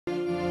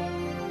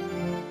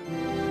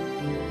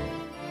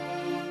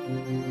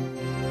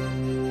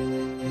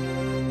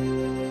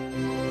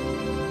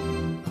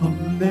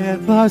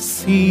Let us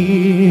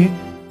sing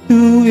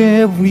to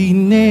every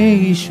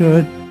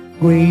nation,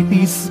 great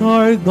is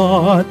our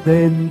God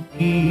and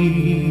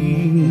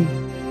King.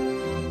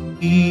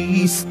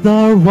 He is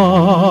the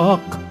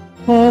rock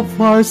of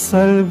our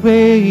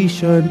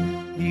salvation.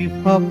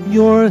 Lift up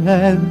your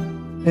hand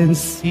and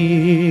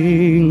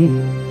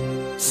sing.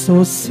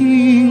 So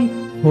sing,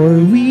 for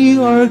we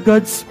are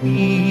God's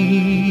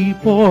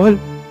people,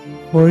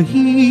 for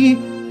He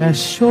has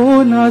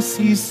shown us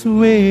His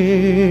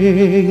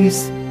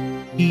ways.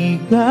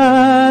 He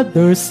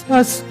gathers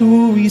us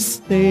to His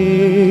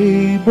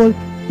table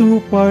to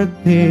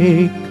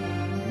partake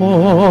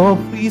of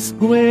His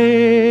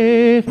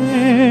grace.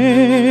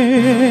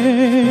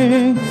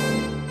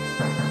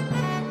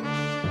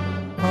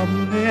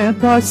 Come,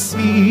 let us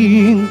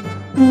sing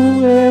to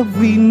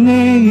every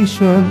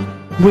nation,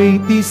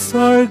 great is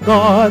our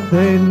God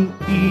and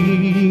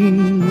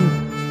King.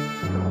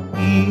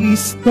 He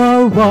is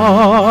the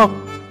rock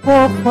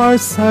of our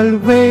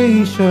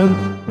salvation.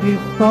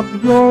 Lift up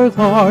your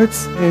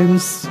hearts and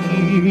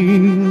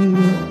sing.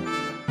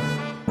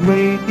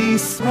 Great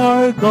is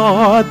our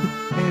God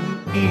and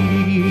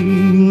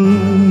King.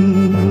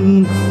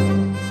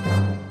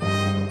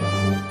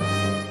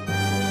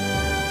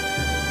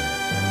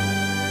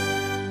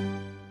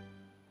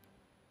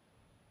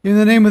 In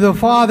the name of the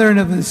Father,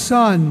 and of the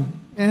Son,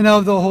 and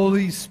of the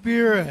Holy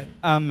Spirit.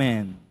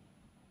 Amen.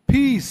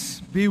 Peace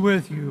be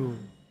with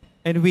you.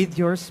 And with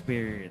your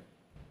spirit.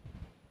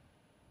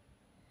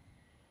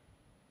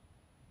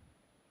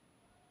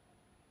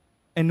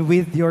 And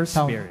with your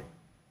spirit.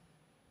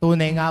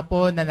 Tunay nga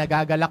po na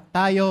nagagalak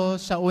tayo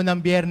sa unang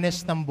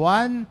biyernes ng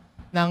buwan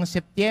ng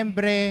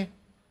Setyembre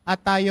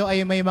at tayo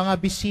ay may mga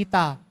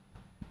bisita.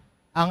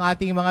 Ang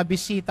ating mga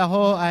bisita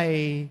ho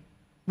ay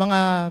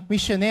mga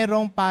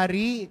misyonerong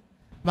pari,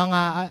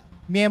 mga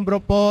miyembro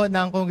po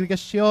ng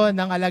kongregasyon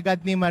ng Alagad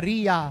ni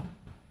Maria.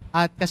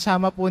 At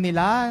kasama po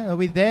nila,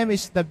 with them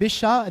is the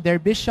bishop, their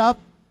bishop.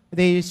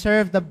 They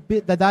serve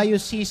the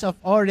Diocese of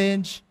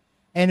Orange.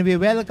 And we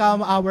welcome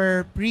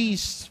our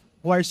priests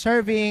who are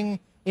serving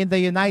in the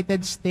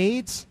United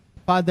States,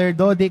 Father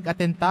Dodic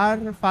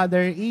Atentar,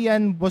 Father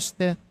Ian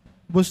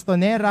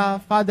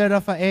Bustonera, Father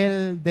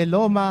Rafael De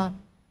Loma,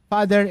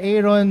 Father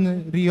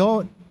Aaron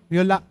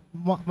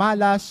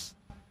Malas,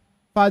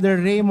 Father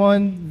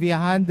Raymond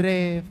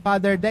Viajandre,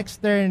 Father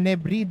Dexter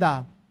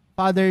Nebrida,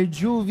 Father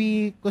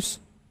Juvie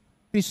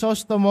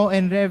Crisostomo,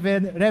 and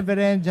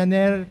Reverend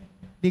Janer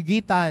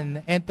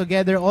Ligitan. And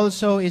together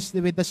also is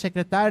with the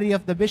Secretary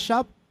of the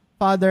Bishop,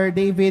 Father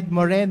David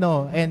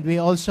Moreno. And we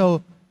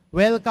also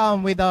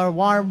welcome with our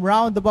warm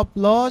round of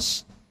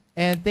applause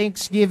and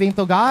thanksgiving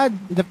to God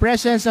the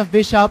presence of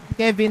Bishop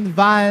Kevin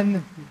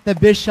Vann, the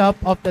Bishop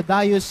of the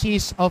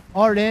Diocese of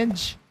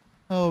Orange.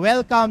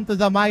 Welcome to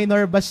the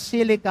Minor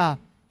Basilica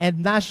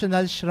and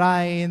National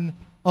Shrine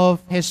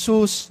of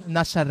Jesus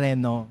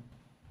Nazareno.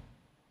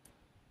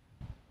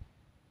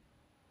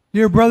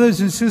 Dear brothers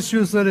and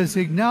sisters, let us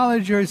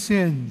acknowledge our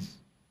sins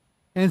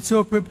and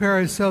so prepare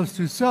ourselves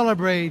to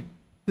celebrate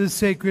the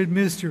sacred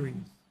mysteries.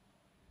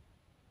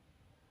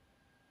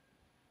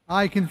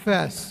 I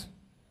confess,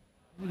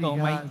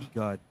 Almighty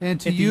God,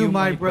 and to you,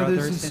 my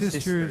brothers and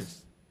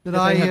sisters, that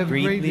I have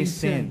greatly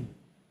sinned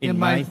in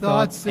my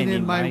thoughts and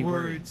in my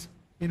words,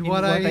 in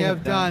what I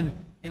have done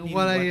and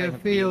what I have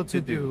failed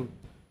to do,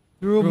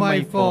 through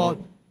my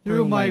fault,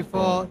 through my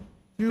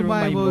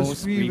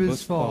most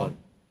grievous fault.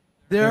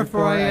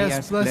 Therefore I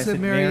ask Blessed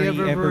Mary,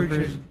 ever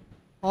Virgin,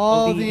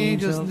 all the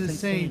angels and the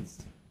saints,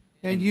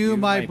 and you,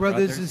 my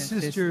brothers and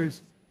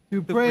sisters,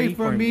 to pray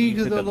for me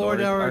to the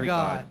Lord our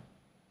God.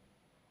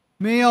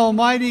 May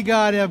Almighty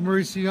God have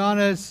mercy on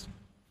us,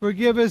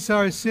 forgive us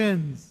our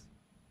sins,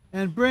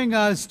 and bring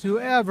us to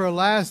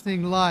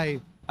everlasting life.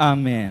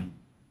 Amen.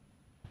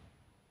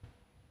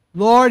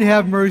 Lord,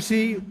 have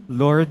mercy.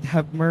 Lord,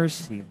 have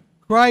mercy.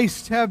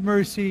 Christ, have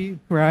mercy.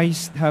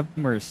 Christ, have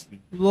mercy.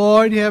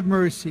 Lord, have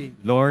mercy.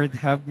 Lord,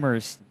 have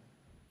mercy.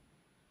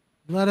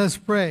 Let us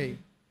pray.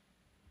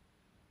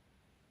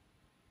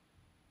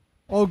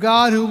 O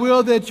God, who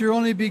willed that your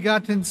only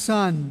begotten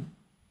Son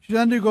should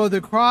undergo the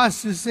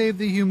cross to save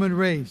the human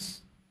race,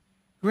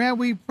 grant,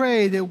 we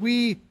pray, that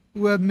we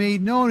who have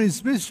made known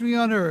his mystery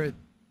on earth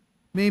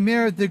may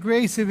merit the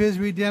grace of his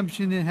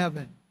redemption in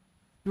heaven.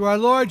 Through our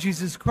Lord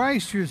Jesus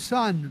Christ, your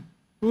Son,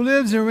 who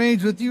lives and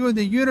reigns with you in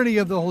the unity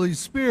of the Holy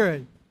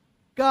Spirit,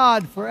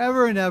 God,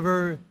 forever and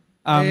ever.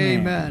 Amen.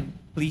 Amen.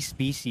 Please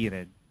be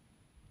seated.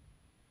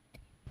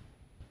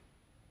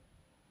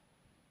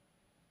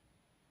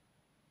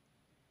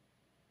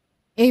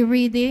 A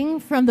reading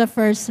from the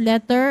first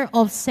letter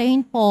of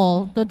St.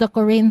 Paul to the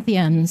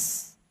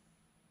Corinthians.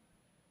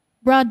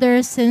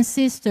 Brothers and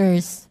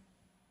sisters,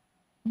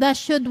 thus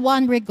should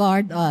one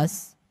regard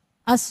us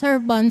as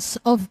servants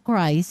of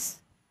Christ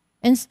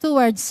and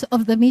stewards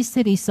of the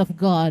mysteries of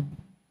God.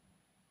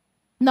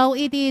 Now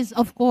it is,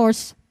 of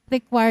course,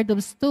 required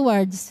of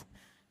stewards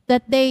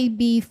that they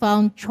be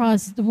found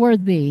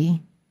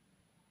trustworthy.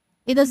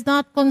 It does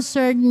not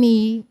concern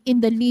me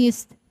in the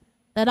least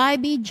that I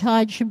be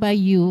judged by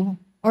you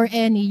or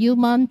any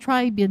human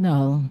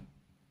tribunal.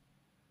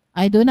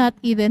 I do not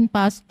even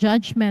pass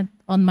judgment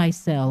on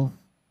myself.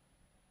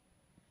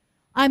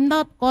 I'm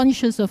not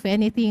conscious of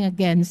anything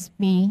against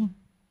me,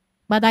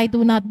 but I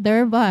do not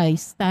thereby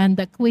stand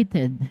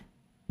acquitted.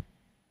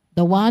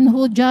 The one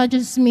who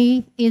judges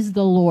me is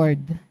the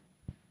Lord.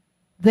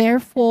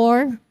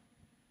 Therefore,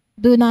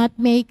 do not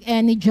make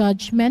any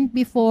judgment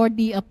before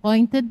the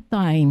appointed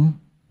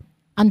time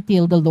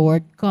until the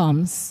Lord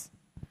comes.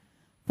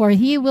 For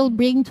he will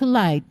bring to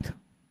light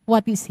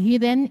what is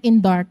hidden in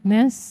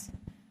darkness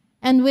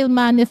and will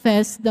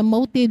manifest the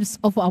motives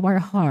of our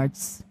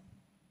hearts.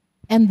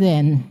 And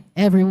then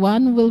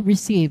everyone will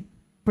receive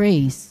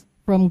praise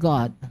from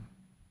God.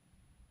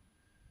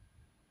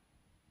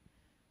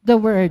 The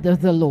word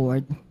of the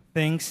Lord.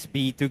 Thanks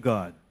be to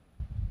God.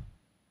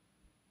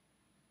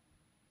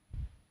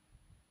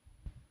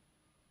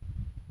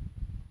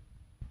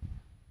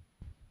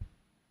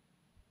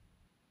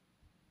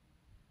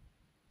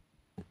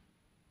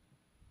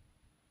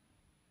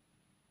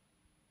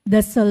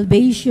 The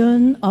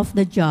salvation of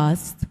the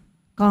just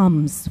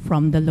comes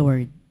from the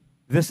Lord.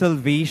 The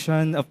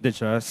salvation of the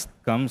just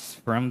comes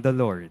from the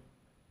Lord.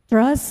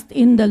 Trust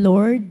in the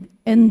Lord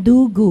and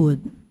do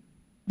good,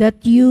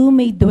 that you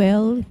may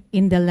dwell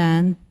in the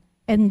land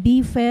and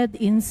be fed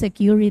in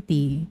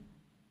security.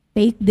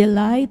 Take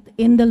delight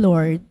in the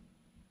Lord,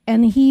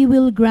 and he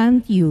will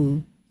grant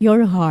you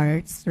your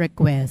heart's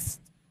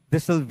request. The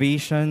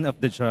salvation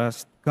of the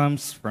just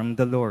comes from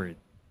the Lord.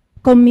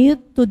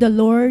 Commit to the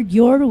Lord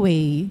your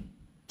way,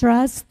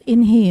 trust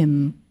in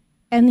him,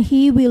 and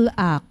he will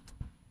act.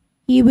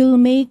 He will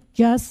make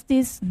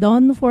justice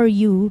dawn for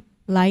you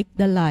like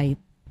the light.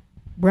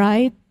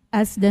 Bright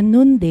as the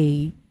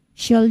noonday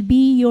shall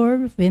be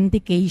your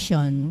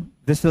vindication.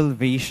 The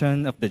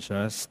salvation of the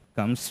just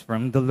comes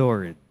from the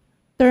Lord.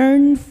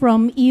 Turn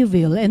from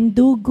evil and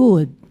do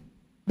good,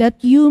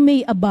 that you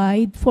may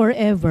abide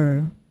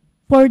forever.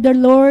 For the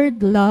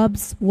Lord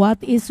loves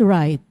what is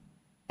right,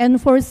 and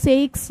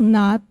forsakes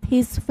not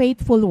his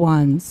faithful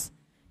ones.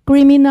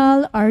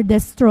 Criminal are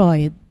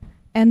destroyed,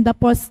 and the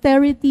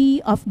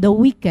posterity of the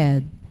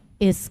wicked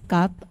is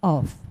cut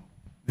off.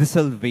 The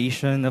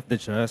salvation of the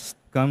just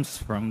comes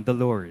from the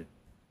Lord.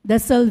 The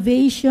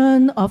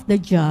salvation of the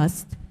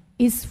just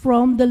is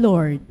from the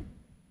Lord.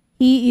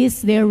 He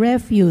is their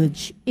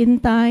refuge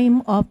in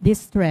time of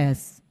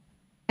distress.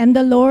 And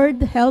the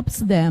Lord helps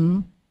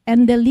them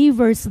and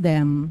delivers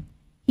them.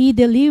 He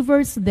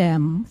delivers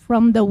them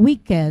from the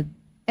wicked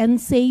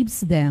and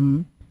saves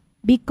them,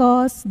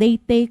 because they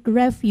take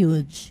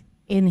refuge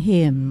in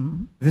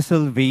him. The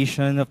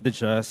salvation of the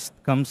just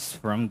comes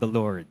from the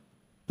Lord.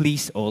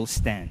 Please all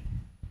stand.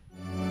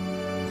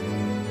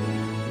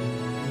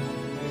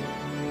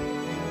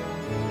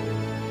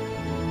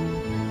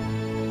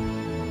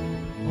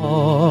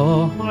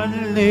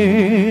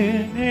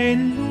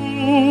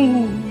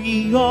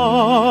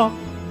 Hallelujah,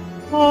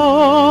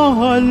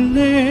 hallelujah,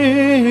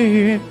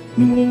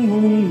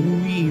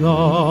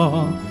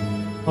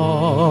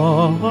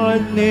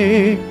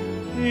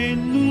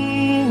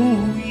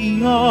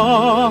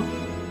 hallelujah,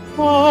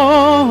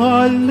 hallelujah.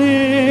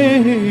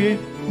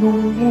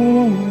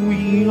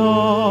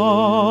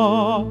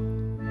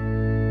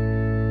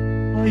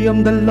 I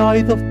am the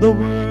light of the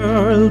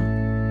world,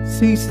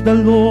 says the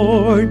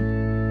Lord.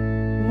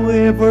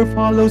 Whoever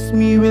follows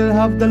me will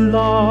have the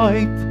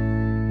light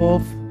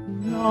of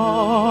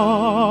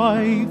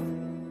life.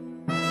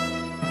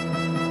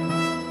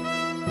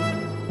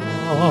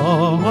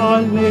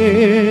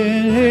 Hallelujah,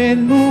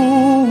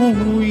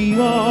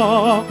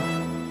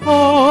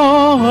 hallelujah,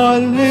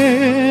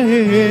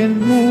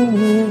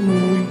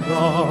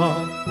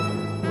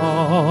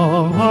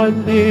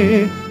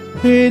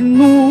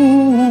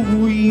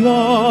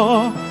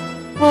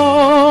 hallelujah,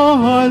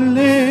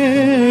 hallelujah.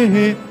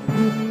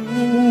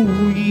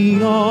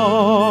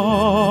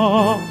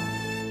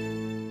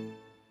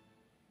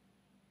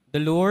 The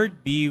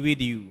Lord be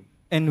with you.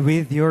 And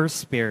with your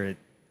spirit.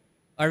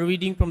 A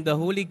reading from the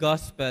Holy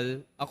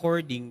Gospel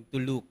according to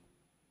Luke.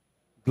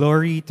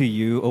 Glory to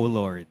you, O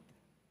Lord.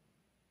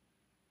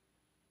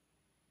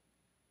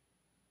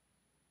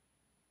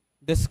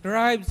 The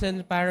scribes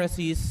and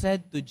Pharisees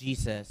said to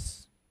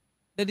Jesus,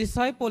 "The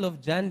disciple of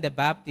John the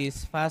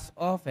Baptist fast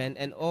often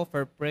and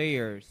offer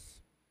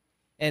prayers,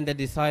 and the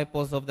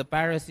disciples of the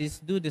Pharisees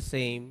do the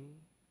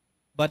same,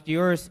 but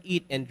yours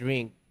eat and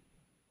drink."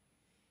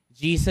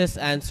 Jesus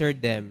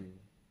answered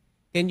them,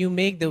 "Can you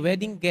make the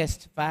wedding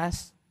guests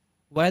fast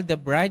while the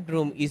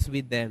bridegroom is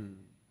with them?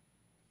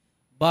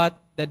 But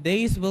the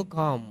days will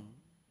come,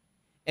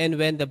 and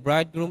when the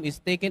bridegroom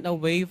is taken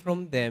away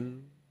from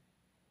them,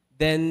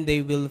 then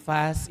they will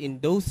fast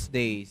in those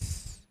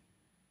days."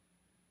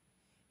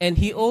 And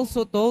he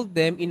also told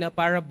them in a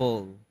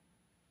parable,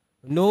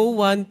 "No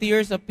one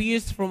tears a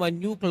piece from a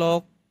new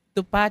cloth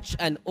to patch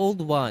an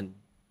old one.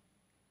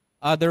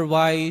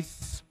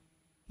 Otherwise,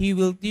 he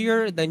will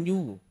tear the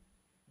new.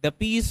 The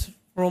piece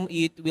from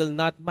it will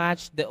not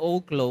match the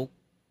old cloak.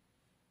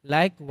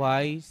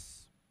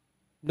 Likewise,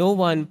 no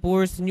one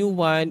pours new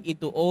wine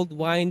into old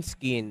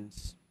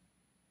wineskins.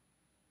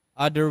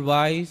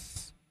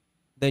 Otherwise,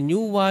 the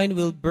new wine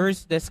will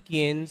burst the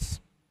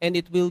skins, and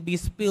it will be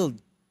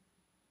spilled,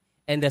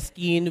 and the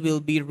skin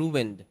will be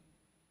ruined.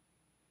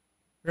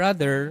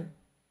 Rather,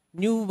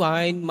 new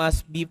wine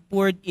must be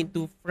poured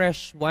into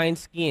fresh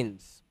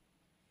wineskins,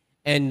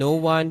 and no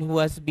one who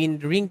has been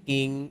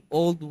drinking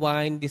old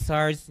wine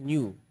desires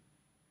new,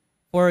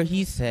 for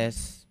he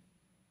says,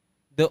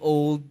 the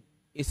old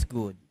is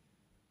good.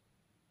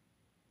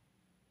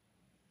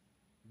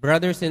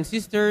 Brothers and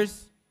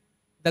sisters,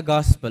 the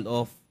Gospel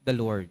of the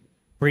Lord.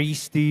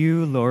 Praise to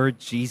you, Lord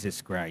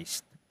Jesus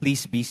Christ.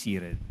 Please be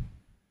seated.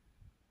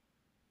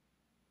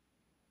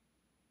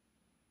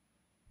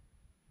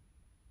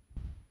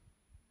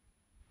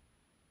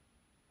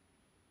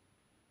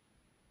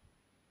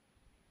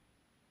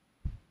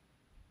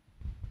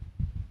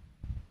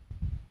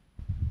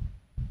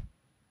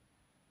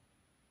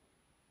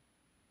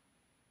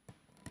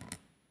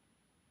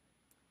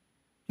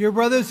 Dear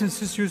brothers and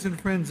sisters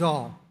and friends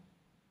all,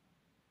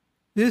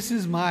 this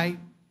is my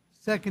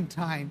second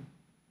time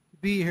to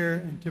be here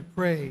and to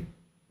pray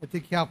at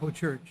the Quiapo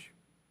Church.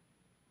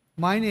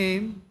 My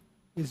name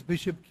is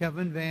Bishop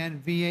Kevin Vann,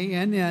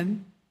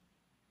 V-A-N-N.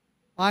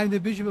 I'm the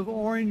Bishop of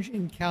Orange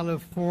in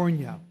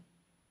California.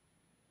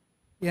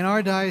 In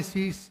our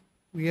diocese,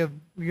 we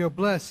are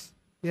blessed.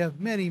 We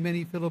have many,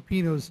 many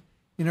Filipinos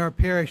in our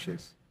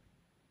parishes.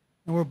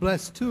 And we're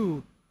blessed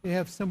too to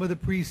have some of the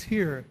priests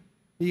here,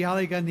 the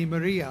Aligan ni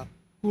Maria,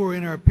 who are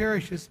in our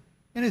parishes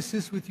and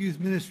assist with youth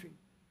ministry.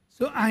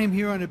 So I am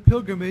here on a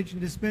pilgrimage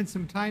and to spend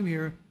some time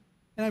here,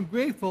 and I'm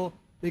grateful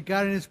that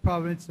God in His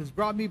providence has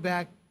brought me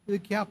back to the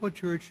Quiapo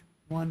Church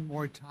one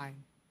more time.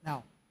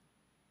 Now,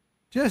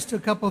 just a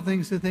couple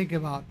things to think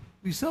about.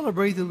 We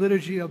celebrate the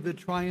liturgy of the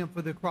Triumph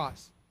of the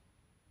Cross,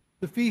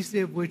 the feast day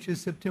of which is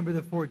September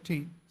the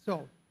 14th.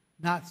 So,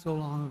 not so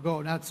long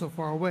ago, not so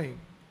far away.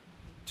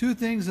 Two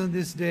things on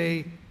this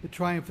day, the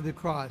Triumph of the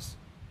Cross.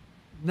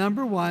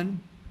 Number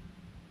one,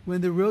 when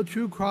the real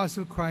true cross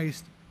of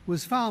Christ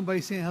was found by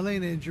St.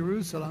 Helena in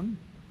Jerusalem,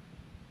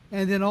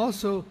 and then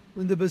also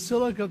when the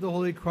Basilica of the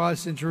Holy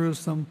Cross in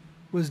Jerusalem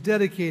was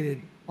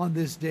dedicated on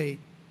this date.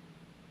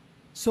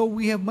 So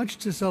we have much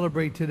to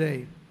celebrate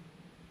today.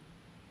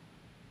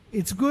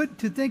 It's good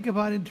to think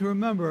about and to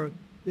remember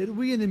that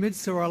we in the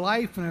midst of our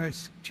life and our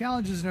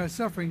challenges and our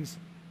sufferings,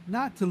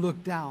 not to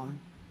look down,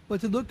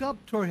 but to look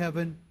up toward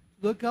heaven,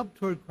 look up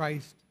toward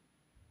Christ,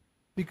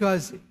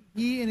 because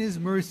He in His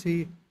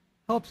mercy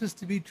helps us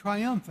to be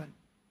triumphant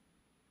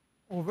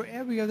over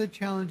every other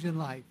challenge in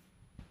life.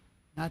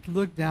 Not to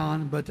look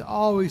down, but to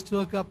always to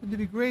look up and to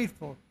be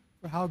grateful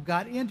for how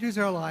God enters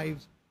our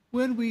lives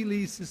when we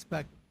least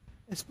suspect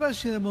it.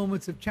 Especially in the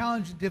moments of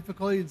challenge and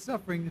difficulty and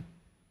suffering,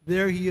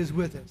 there He is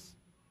with us,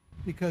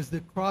 because the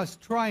cross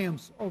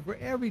triumphs over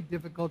every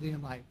difficulty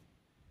in life.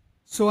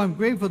 So I'm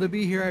grateful to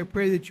be here. I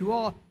pray that you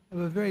all have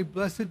a very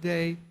blessed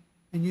day,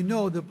 and you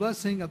know the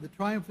blessing of the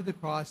triumph of the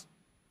cross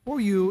for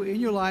you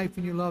in your life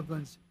and your loved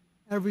ones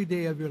every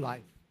day of your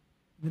life.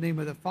 In the name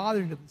of the Father,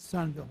 and of the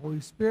Son, and of the Holy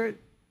Spirit,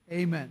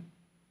 amen.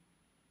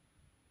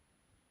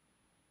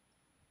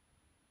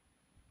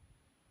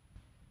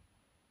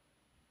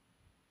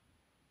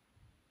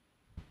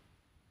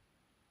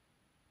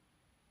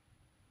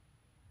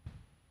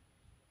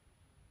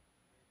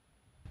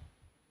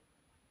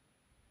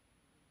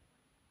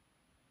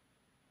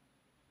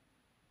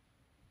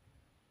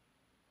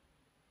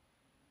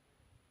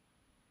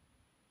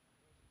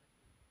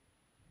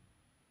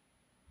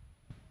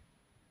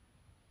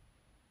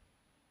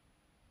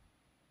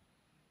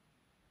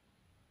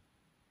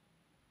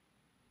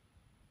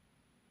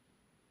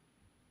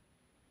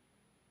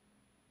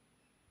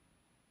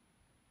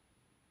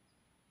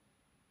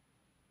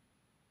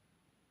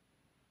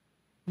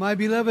 My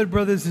beloved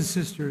brothers and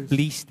sisters,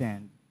 Please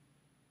stand.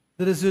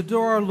 let us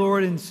adore our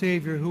Lord and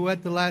Savior, who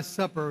at the Last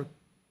Supper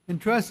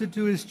entrusted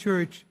to His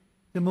church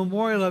the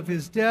memorial of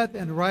His death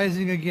and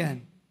rising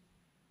again.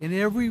 In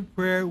every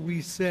prayer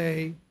we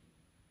say,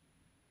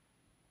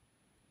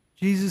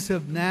 Jesus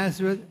of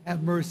Nazareth,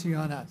 have mercy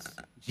on us.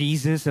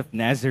 Jesus of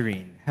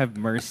Nazarene, have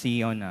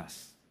mercy on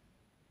us.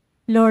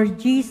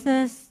 Lord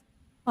Jesus,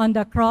 on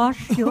the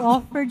cross you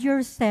offered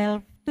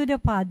yourself to the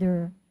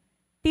Father.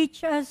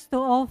 Teach us to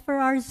offer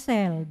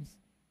ourselves,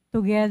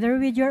 together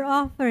with your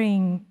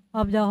offering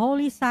of the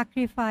holy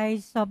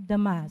sacrifice of the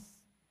Mass.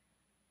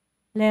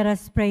 Let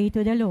us pray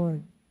to the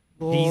Lord.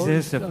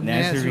 Jesus of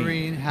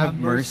Nazarene, have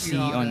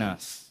mercy on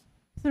us.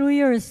 Through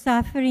your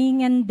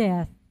suffering and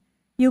death,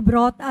 you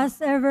brought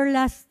us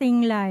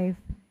everlasting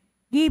life.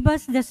 Give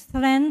us the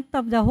strength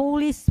of the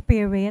Holy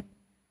Spirit,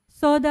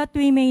 so that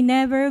we may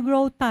never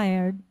grow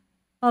tired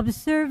of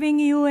serving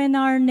you and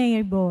our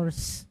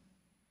neighbors.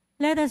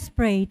 Let us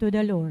pray to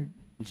the Lord.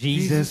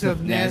 Jesus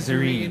of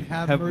Nazarene,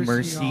 have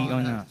mercy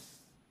on us.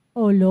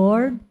 O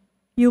Lord,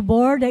 you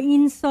bore the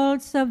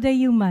insults of the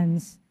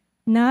humans,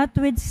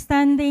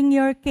 notwithstanding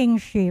your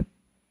kingship.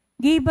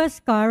 Give us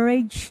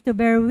courage to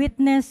bear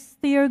witness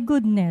to your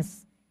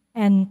goodness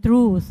and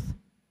truth.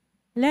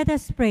 Let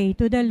us pray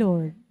to the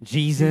Lord.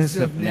 Jesus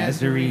of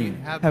Nazarene,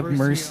 have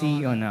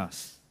mercy on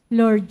us.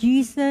 Lord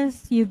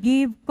Jesus, you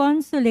give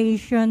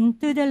consolation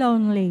to the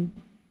lonely,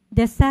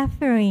 the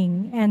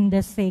suffering, and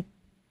the sick.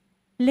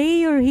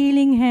 Lay your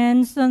healing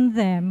hands on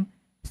them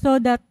so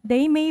that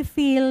they may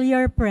feel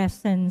your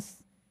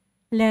presence.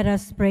 Let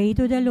us pray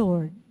to the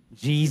Lord.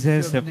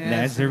 Jesus of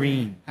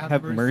Nazarene,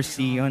 have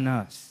mercy on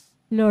us.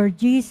 Lord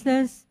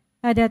Jesus,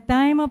 at the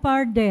time of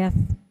our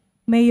death,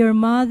 may your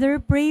mother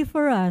pray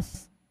for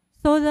us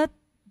so that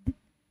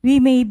we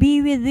may be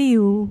with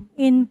you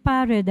in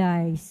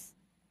paradise.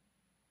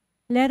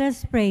 Let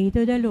us pray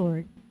to the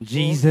Lord.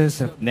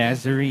 Jesus of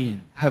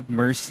Nazarene, have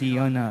mercy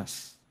on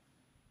us.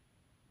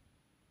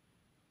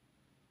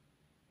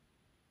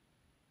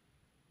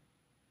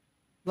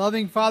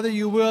 Loving Father,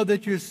 you will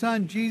that your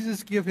Son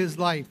Jesus give his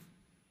life,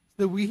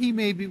 so that we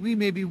may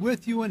be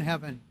with you in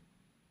heaven.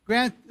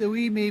 Grant that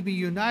we may be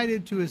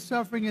united to his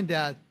suffering and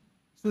death,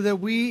 so that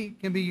we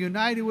can be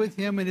united with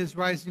him in his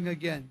rising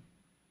again.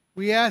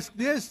 We ask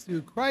this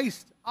through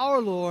Christ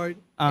our Lord.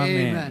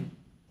 Amen. Amen.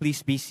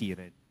 Please be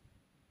seated.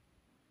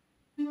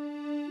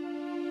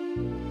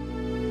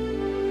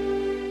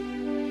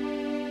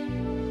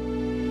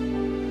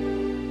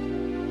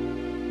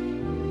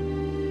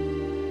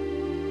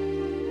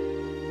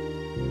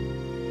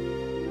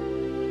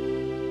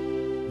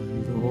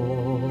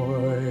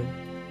 Lord,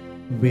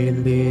 we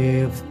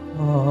lift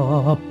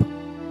up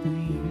to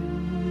you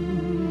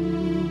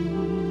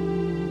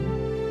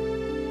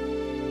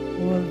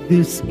all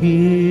these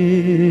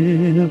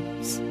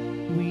gifts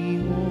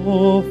we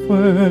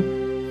offer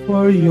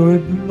for your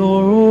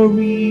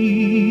glory.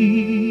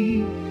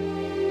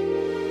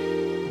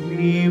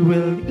 We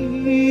will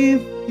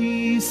eat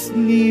this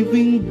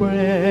living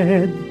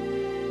bread,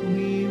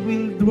 we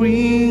will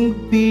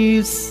drink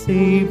this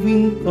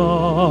saving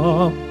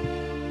cup,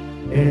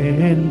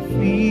 and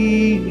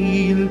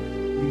feel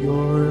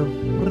your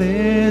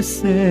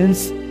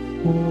presence,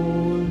 O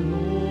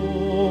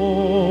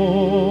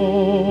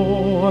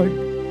Lord.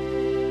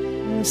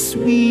 As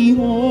we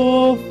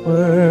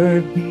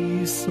offer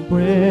this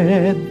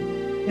bread,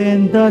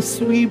 and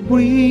as we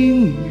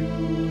bring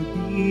you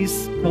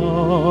this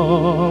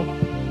cup,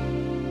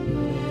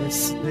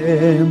 bless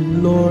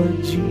them,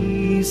 Lord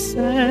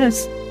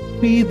Jesus.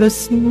 Feed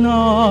us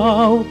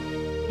now,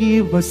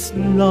 give us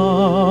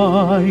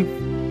life.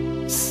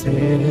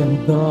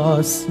 Send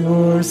us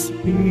your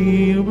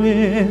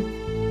Spirit,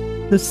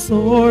 the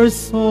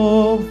source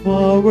of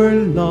our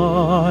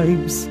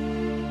lives,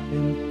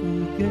 and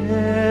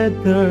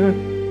together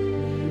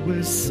we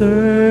will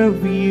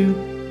serve you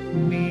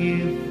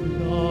with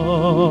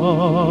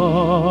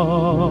love.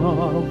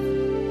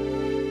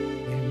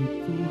 And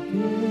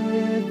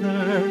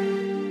together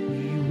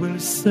we will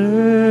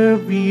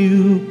serve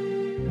you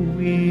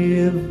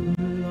with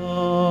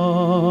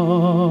love.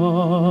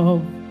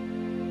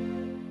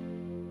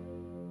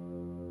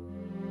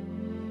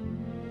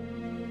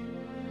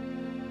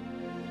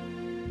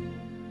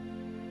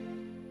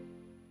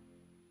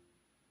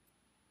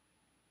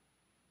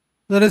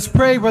 Let us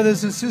pray,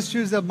 brothers and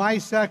sisters, that my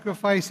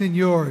sacrifice and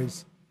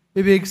yours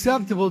may be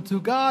acceptable to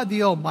God,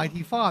 the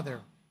Almighty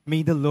Father.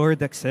 May the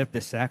Lord accept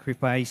the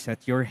sacrifice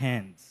at your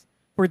hands,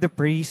 for the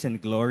praise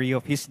and glory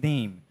of his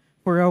name,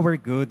 for our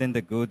good and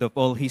the good of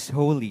all his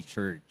holy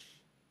church.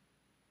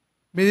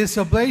 May this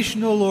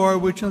oblation, O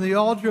Lord, which on the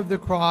altar of the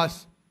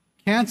cross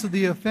cancel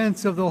the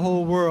offense of the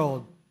whole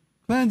world,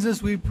 cleanse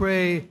us, we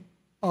pray,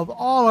 of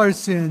all our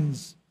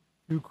sins,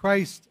 through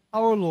Christ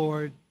our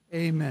Lord.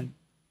 Amen.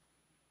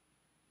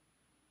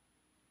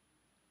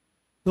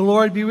 The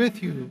Lord be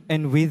with you.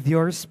 And with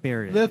your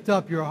spirit. Lift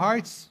up your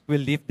hearts. We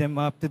lift them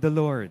up to the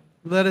Lord.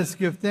 Let us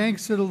give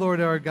thanks to the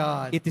Lord our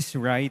God. It is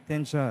right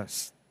and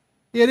just.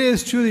 It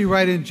is truly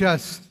right and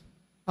just,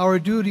 our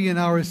duty and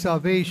our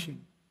salvation,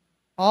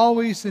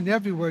 always and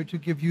everywhere to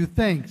give you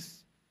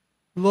thanks,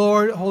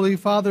 Lord, Holy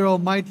Father,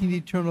 Almighty and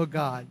eternal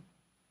God.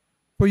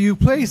 For you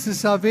placed the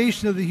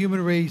salvation of the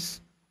human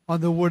race on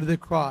the wood of the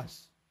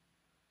cross,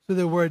 so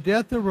that where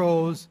death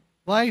arose,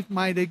 life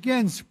might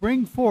again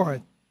spring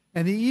forth,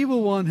 and the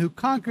evil one who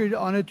conquered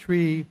on a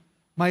tree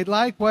might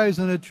likewise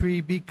on a tree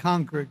be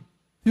conquered,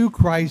 through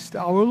Christ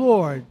our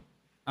Lord.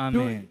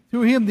 Amen.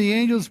 Through him the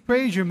angels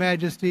praise your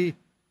majesty,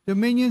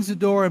 dominions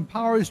adore, and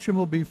powers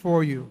tremble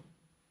before you.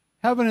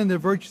 Heaven and the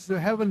virtues of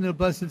heaven and the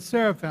blessed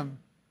seraphim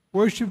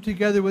worship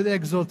together with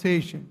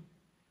exultation.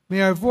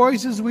 May our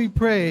voices, we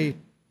pray,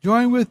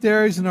 join with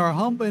theirs in our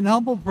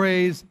humble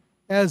praise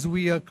as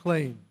we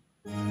acclaim.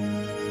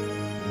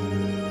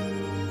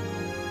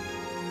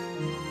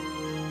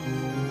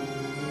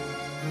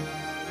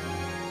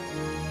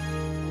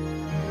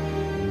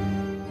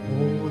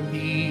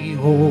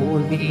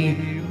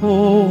 Holy,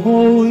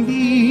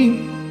 holy,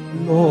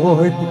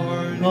 Lord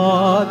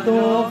God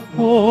of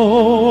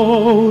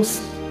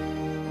hosts,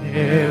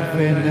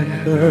 heaven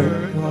and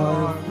earth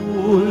are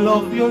full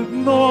of your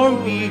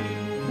glory,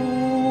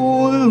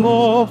 full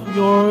of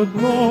your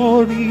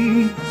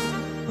glory.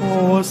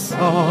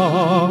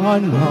 Hosanna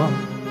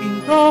in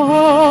the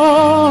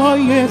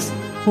highest,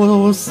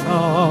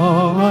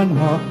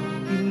 Hosanna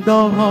in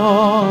the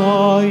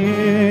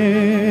highest.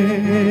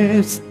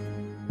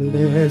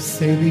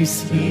 Blessed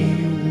is he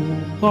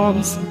who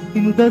comes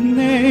in the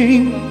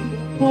name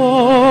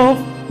of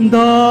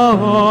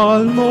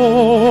the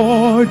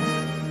Lord.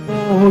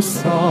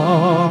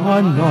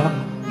 Hosanna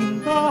in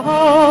the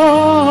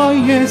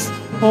highest.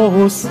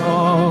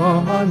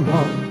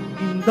 Hosanna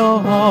in the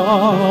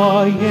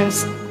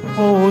highest.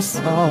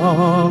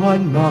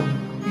 Hosanna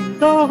in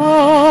the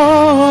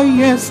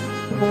highest.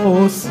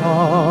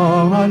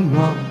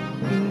 Hosanna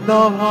in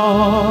the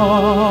highest.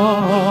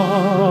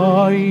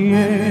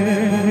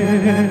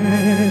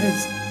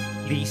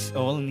 Please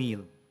all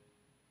kneel.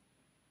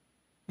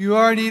 You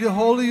are indeed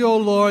holy, O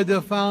Lord,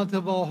 the fount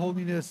of all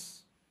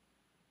holiness.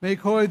 Make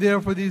holy,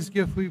 therefore, these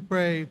gifts, we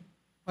pray,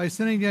 by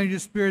sending down your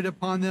Spirit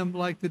upon them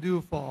like the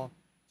dewfall,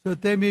 so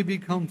that they may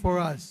become for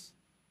us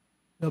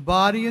the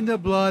body and the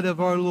blood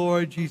of our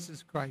Lord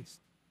Jesus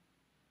Christ.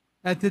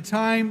 At the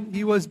time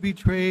he was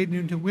betrayed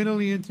and to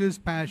winnowly into his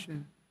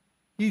passion,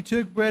 he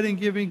took bread and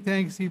giving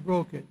thanks, he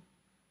broke it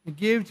and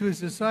gave to his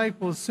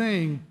disciples,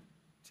 saying,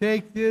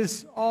 "Take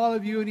this, all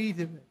of you, and eat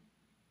of it,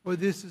 for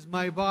this is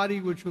my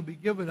body which will be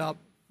given up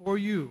for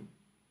you."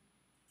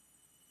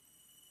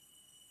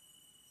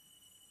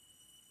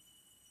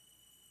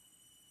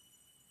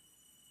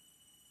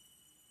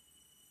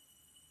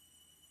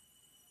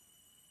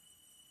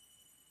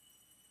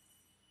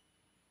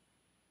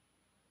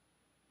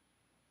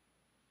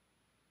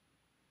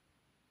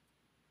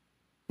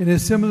 In a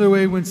similar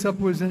way, when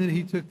supper was ended,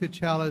 he took the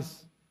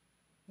chalice,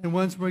 and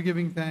once more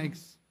giving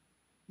thanks,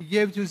 he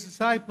gave to his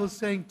disciples,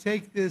 saying,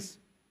 "Take this,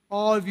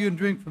 all of you, and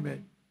drink from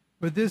it,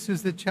 for this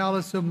is the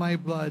chalice of my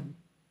blood,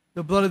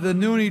 the blood of the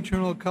new and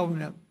eternal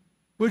covenant,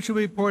 which will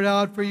be poured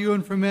out for you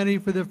and for many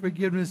for the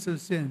forgiveness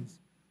of sins.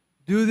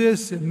 Do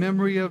this in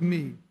memory of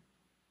me."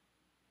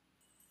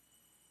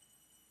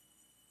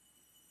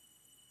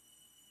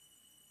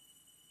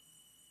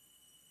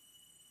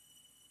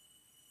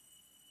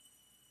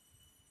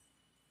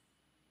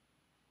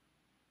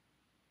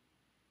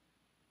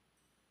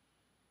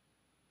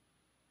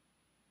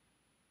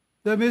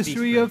 The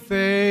mystery of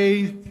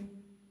faith.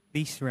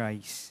 Please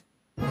rise.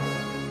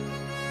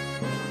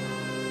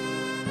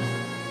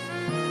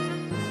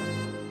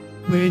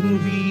 When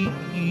we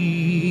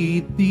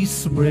eat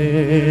this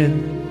bread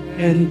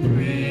and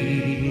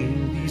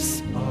drink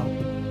this cup,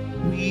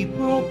 we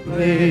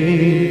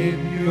proclaim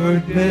your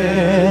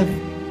death,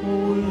 O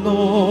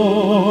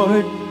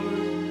Lord,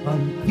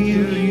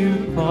 until you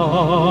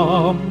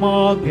come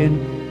again,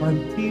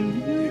 until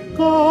you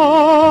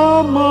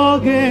come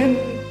again.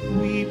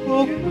 We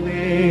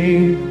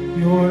proclaim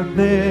your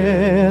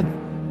death,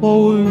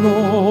 O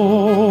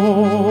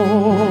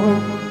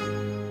Lord.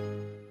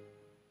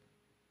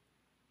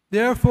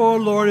 Therefore,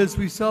 Lord, as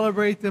we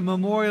celebrate the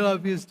memorial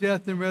of his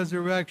death and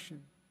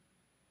resurrection,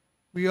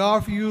 we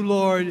offer you,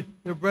 Lord,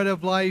 the bread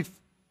of life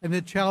and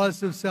the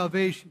chalice of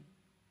salvation,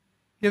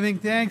 giving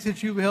thanks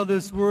that you've held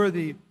us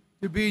worthy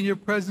to be in your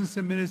presence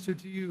and minister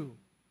to you.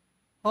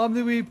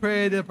 Humbly we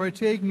pray that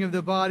partaking of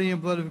the body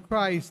and blood of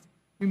Christ,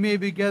 we may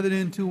be gathered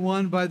into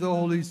one by the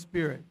Holy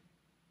Spirit.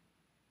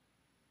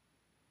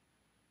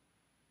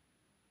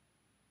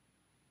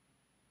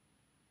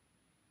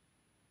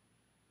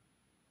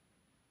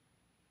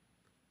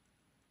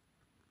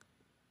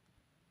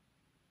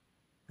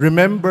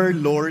 Remember,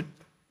 Lord,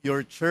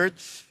 your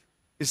church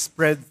is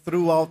spread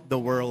throughout the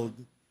world,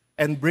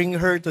 and bring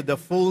her to the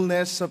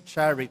fullness of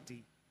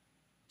charity,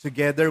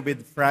 together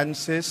with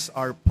Francis,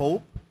 our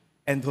Pope,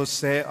 and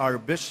Jose, our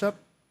Bishop,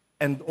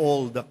 and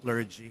all the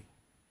clergy.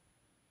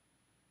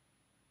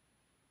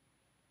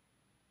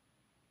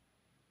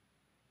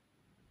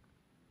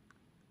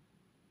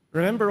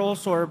 Remember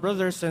also our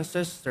brothers and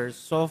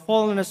sisters who have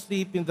fallen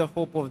asleep in the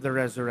hope of the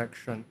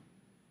resurrection,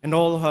 and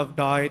all who have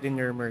died in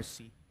your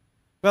mercy.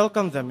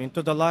 Welcome them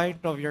into the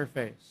light of your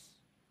face.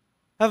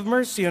 Have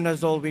mercy on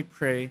us all, we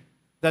pray,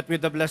 that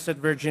with the Blessed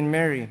Virgin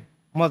Mary,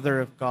 Mother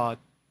of God,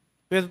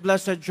 with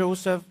Blessed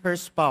Joseph, her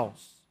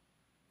spouse,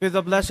 with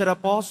the blessed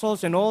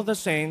apostles and all the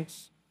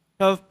saints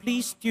who have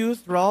pleased you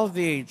throughout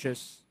the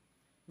ages,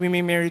 we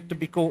may merit to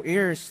be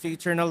co-heirs to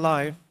eternal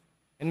life,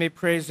 and may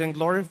praise and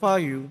glorify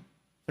you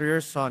through your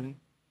Son,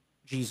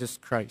 Jesus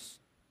Christ.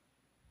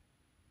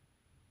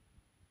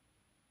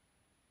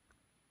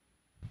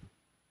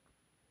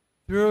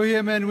 Through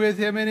him and with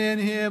him and in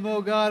him,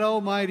 O God,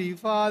 Almighty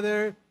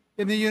Father,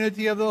 in the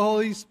unity of the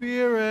Holy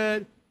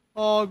Spirit,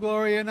 all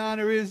glory and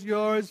honor is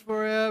yours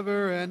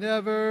forever and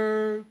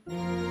ever.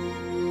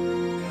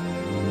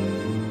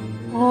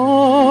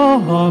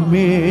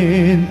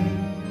 Amen.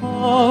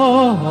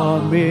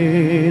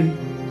 Amen.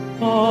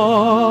 Amen.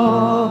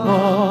 Amen.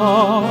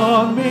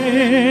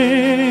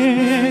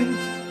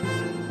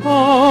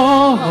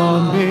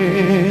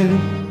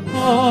 Amen.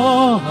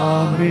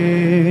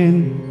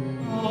 Amen.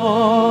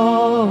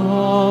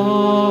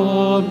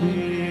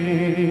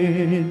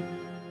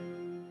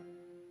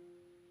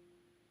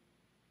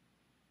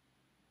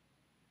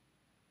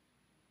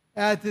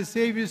 At the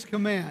Savior's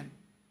command,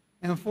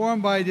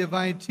 informed by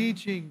divine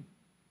teaching,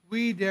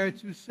 we dare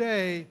to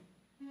say,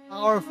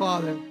 Our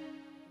Father,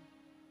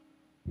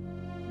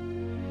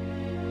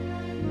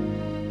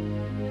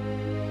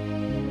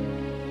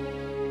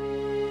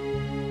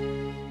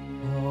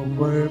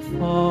 Our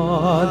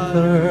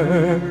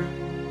Father,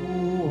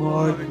 who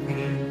art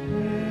in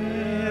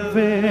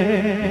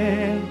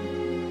heaven,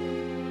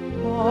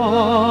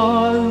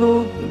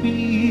 hallowed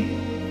be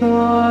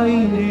thy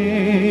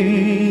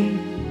name.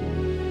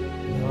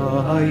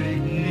 Thy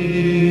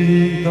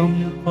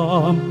kingdom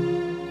come,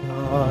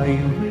 thy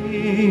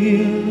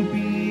will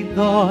be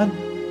done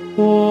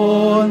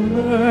on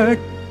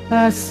earth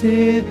as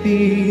it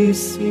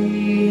is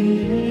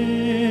in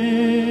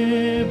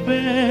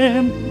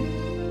heaven.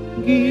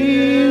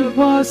 Give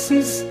us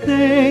this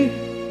day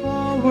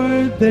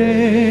our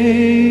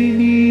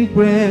daily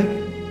bread,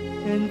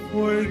 and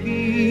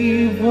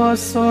forgive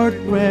us our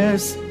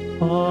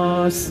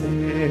trespasses,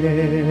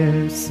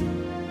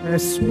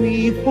 as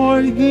we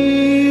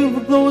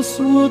forgive those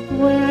who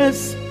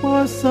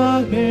trespass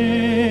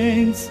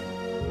against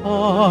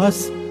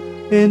us.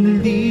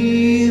 And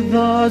lead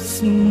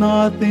us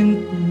not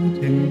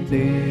into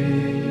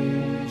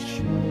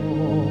temptation,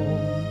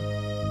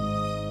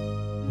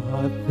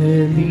 but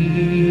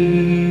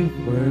deliver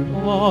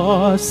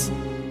us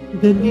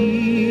from evil.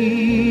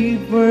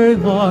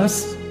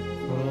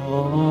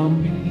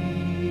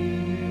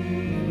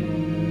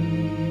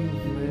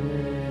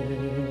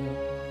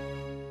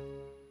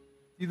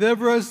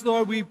 Deliver us,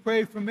 Lord, we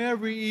pray, from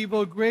every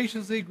evil.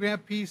 Graciously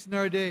grant peace in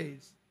our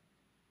days,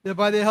 that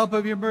by the help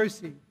of your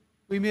mercy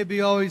we may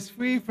be always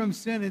free from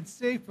sin and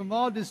safe from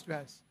all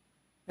distress,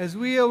 as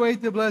we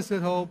await the blessed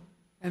hope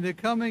and the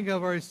coming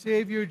of our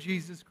Savior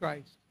Jesus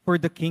Christ.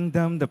 For the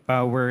kingdom, the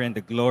power, and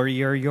the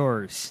glory are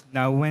yours,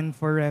 now and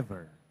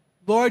forever.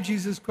 Lord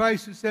Jesus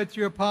Christ, who said to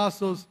your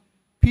apostles,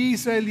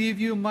 "Peace I leave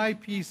you, my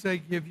peace I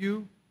give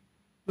you,"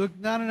 look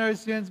not on our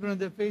sins, but on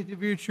the faith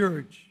of your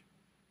church,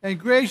 and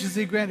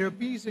graciously grant her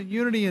peace and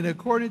unity in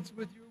accordance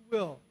with your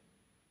will,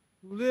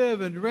 who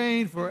live and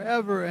reign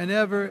forever and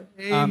ever.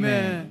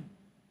 Amen.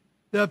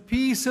 The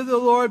peace of the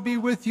Lord be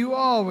with you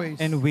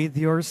always. And with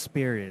your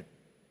spirit.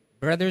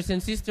 Brothers and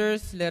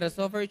sisters, let us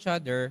offer each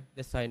other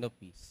the sign of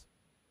peace.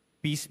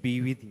 Peace be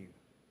with you.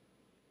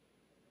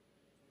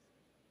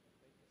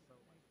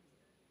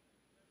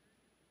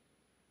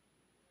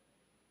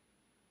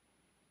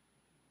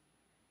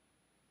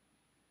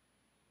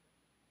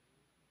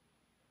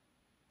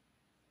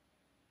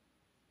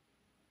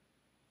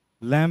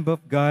 Lamb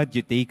of God,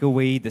 you take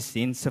away the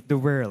sins of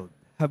the world.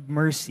 Have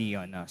mercy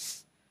on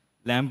us.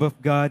 Lamb of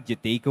God, you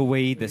take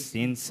away the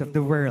sins of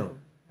the world.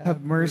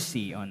 Have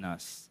mercy on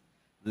us.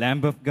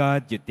 Lamb of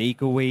God, you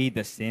take away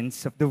the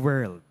sins of the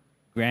world.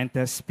 Grant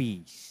us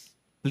peace.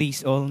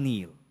 Please all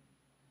kneel.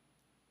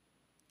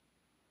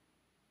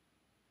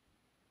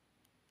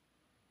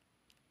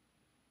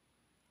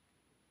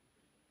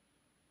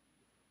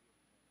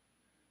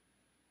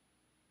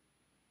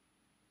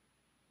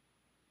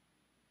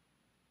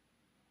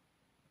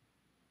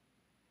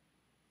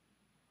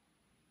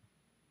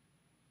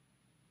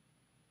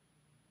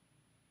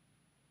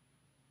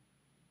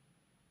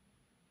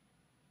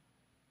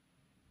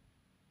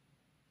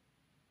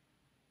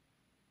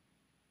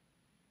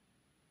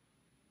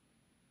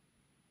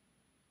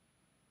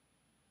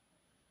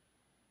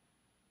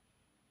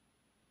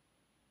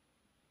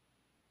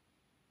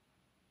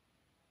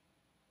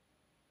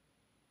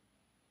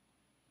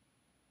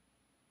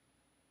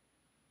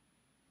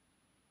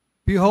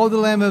 Behold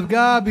the Lamb of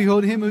God,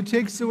 behold him who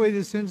takes away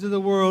the sins of the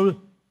world.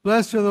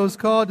 Blessed are those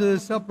called to the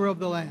supper of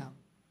the Lamb.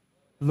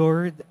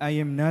 Lord, I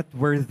am not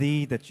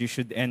worthy that you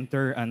should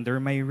enter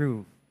under my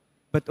roof,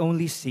 but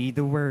only say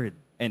the word,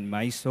 and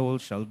my soul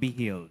shall be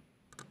healed.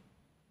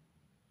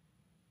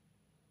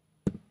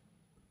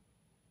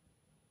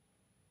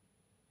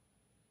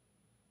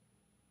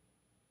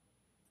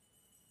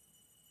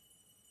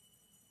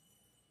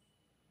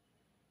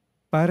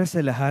 Para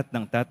sa lahat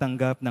ng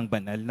tatanggap ng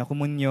banal na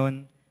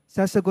komunyon,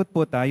 sasagot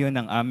po tayo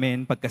ng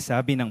amen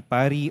pagkasabi ng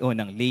pari o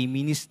ng lay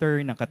minister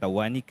ng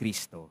katawan ni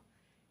Kristo.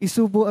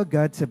 Isubo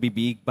agad sa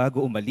bibig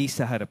bago umalis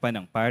sa harapan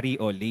ng pari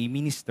o lay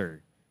minister.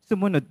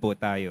 Sumunod po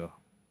tayo.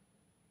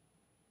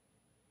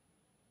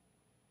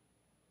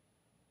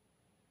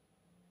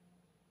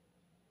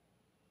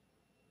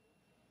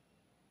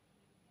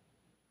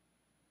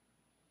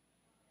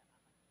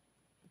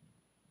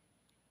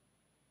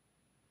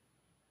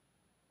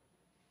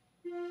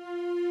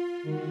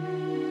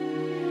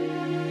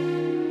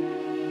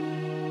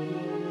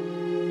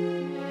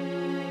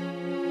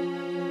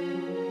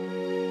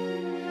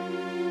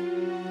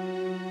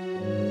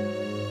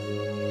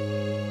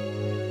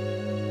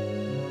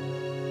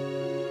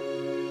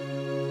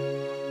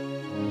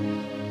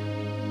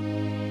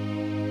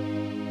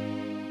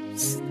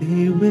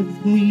 Stay with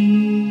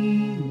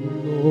me,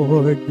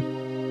 Lord,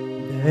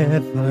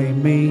 that I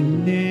may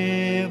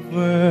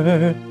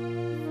never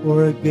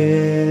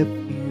forget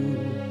you.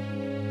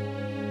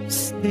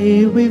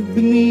 Stay with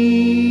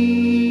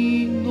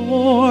me,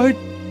 Lord,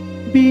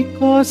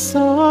 because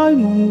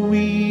I'm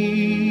weak.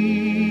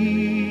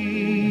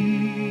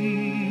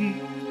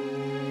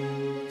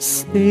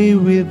 Stay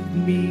with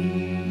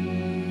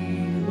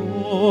me,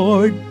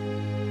 Lord,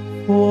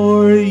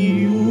 for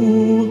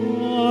you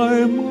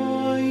are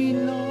my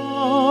life.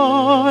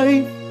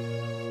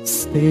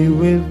 Stay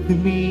with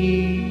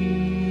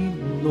me,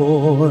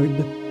 Lord,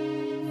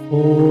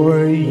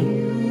 for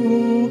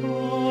you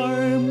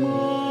are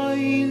my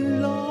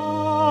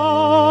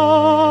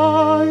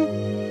life.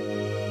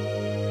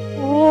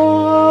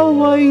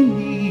 Oh, I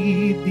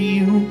need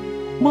you,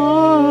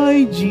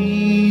 my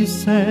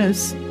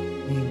Jesus,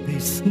 in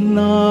this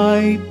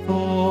night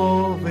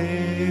of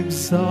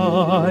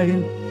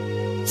exile.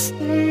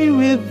 Stay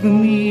with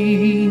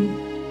me,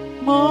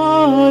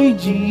 my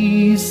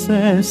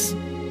Jesus,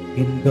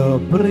 in the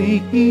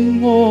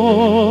breaking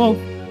of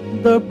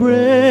the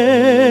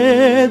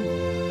bread,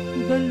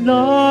 the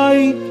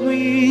light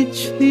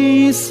which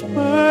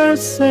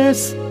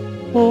disperses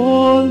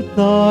all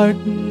darkness,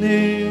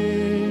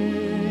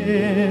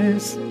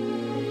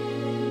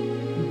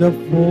 the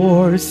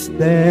force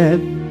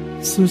that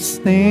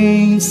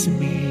sustains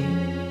me,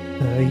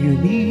 the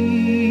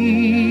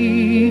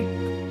unique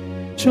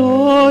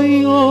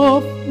joy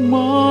of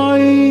my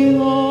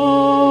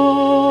heart.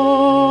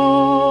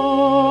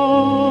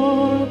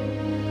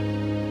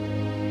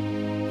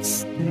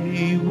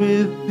 Stay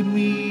with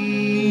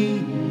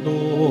me,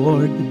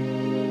 Lord,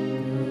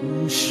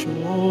 to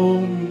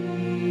show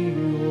me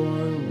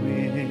your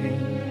way.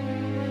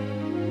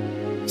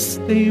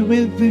 Stay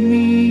with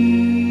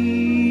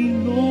me,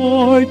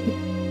 Lord,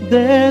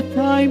 that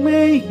I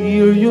may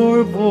hear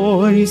your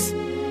voice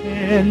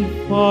and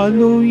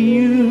follow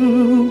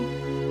you.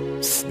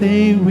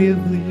 Stay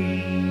with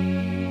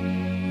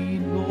me,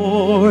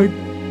 Lord,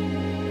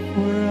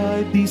 for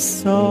I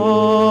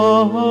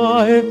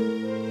desire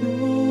to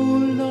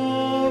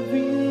love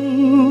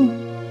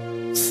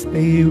you.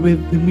 Stay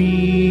with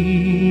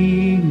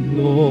me,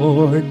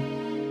 Lord,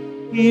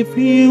 if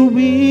you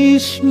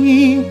wish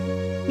me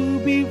to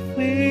be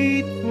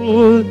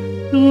faithful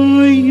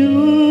to you.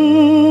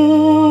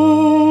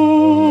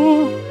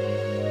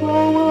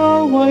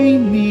 Oh, I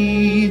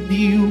need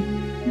you,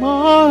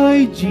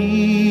 my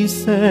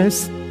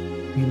Jesus,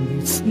 in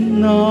this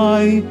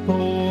night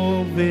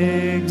of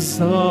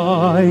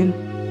exile.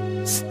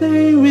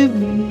 Stay with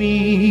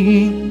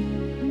me,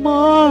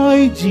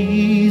 my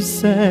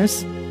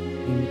Jesus,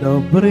 in the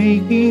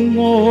breaking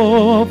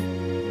of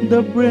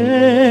the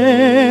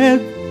bread,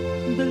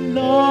 the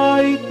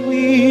light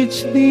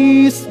which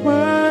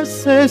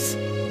disperses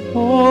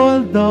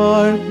all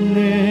darkness,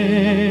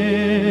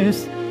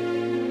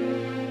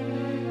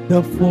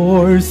 the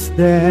force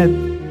that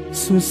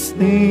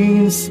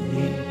sustains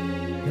me,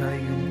 the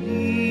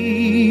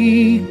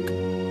unique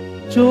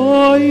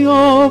joy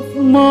of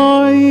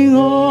my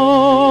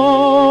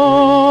heart.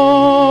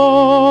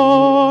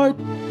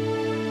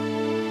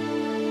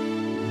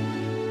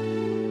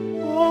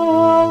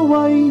 Oh,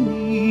 I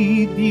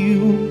need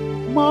you,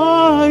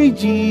 my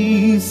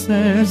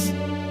Jesus,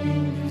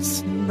 in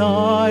this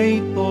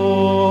night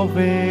of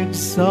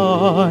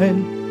exile.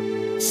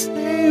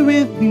 Stay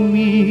with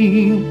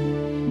me,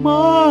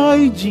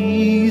 my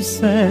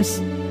Jesus,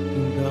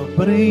 in the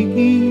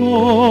breaking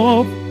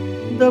of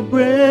the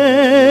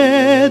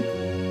bread,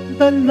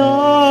 the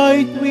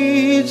light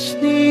which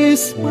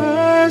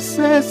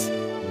disperses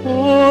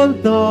all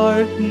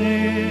darkness,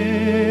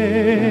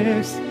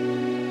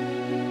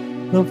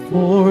 the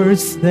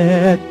force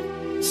that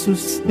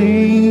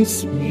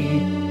sustains me,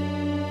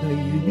 the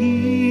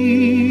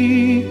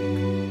unique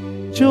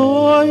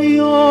joy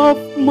of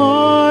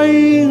my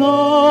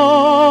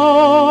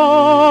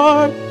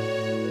heart.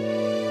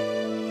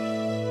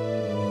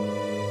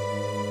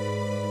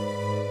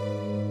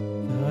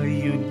 The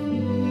unique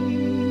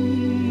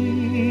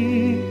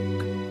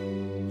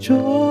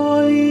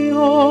joy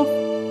of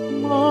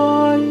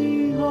my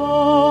heart.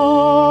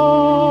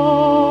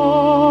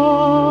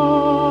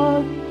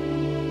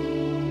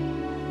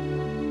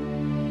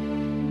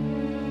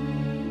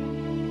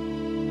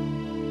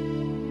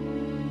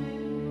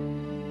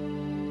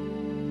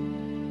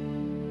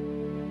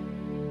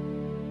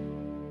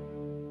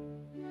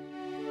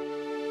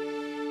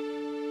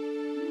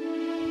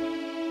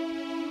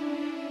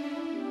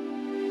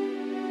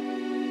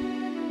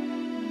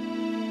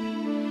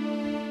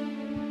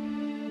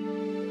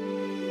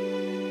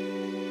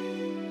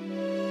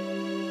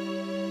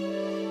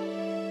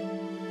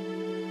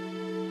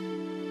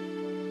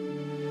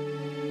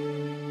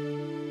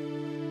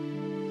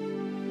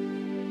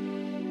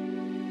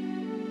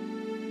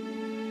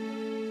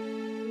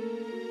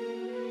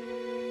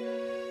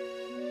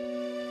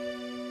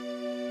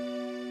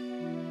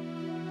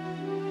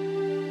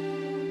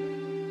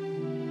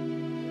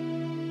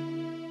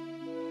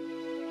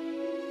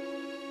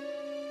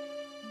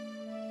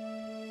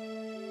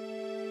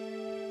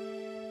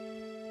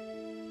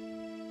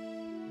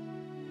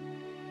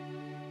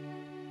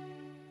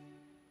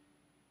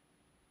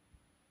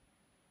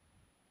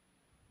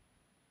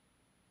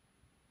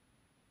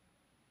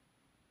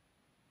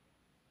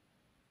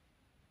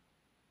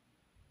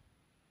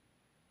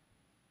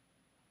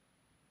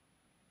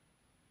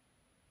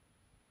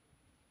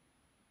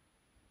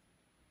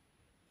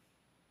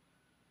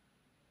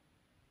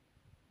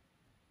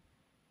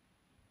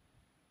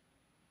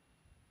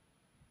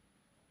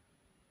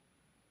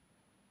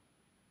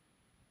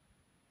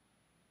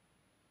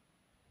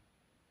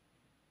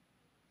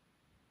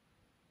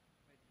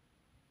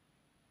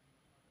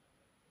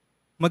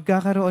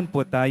 magkakaroon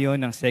po tayo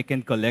ng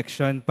second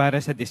collection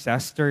para sa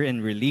Disaster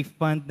and Relief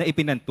Fund na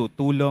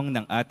ipinantutulong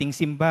ng ating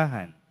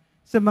simbahan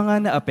sa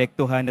mga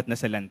naapektuhan at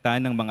nasalanta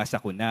ng mga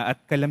sakuna at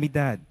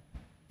kalamidad.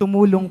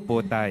 Tumulong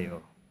po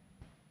tayo.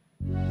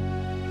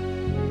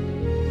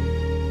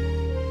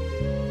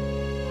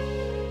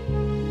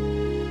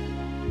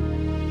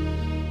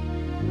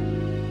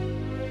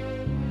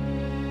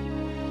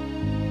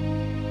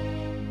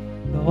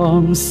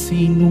 Ang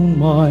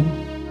sinuman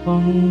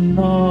ang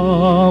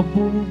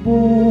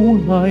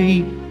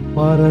nabubuhay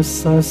para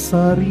sa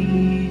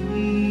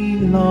sarili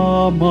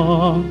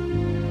lamang.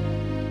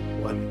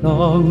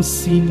 Walang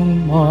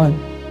sinuman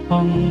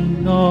ang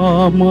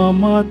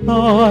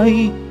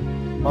namamatay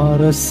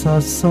para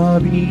sa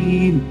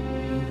sarili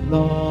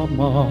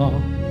lamang.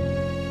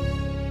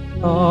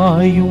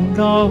 Tayong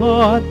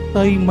lahat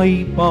ay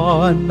may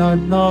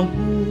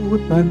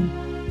pananagutan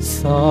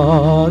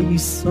sa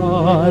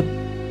isa't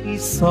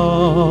isa.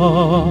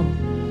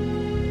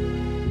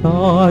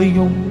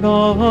 Tayong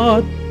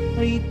lahat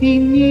ay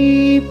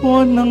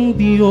tinipon ng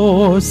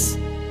Diyos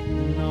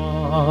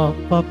na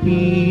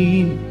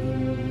kapiling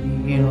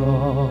niya.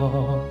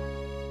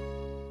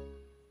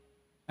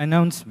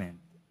 Announcement.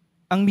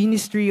 Ang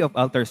Ministry of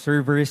Altar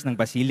Servers ng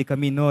Basilica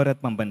Minor at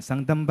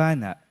Pambansang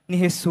Dambana ni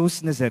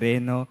Jesus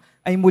Nazareno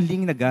ay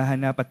muling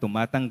naghahanap at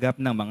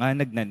tumatanggap ng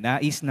mga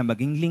nagnanais na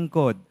maging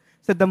lingkod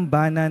sa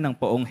dambana ng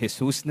Poong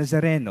Jesus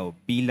Nazareno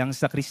bilang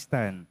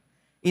sakristan.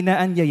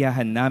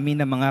 Inaanyayahan namin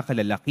ng mga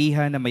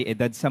kalalakihan na may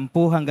edad 10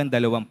 hanggang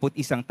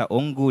 21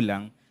 taong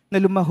gulang na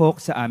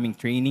lumahok sa aming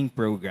training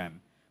program.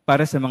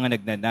 Para sa mga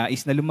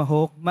nagnanais na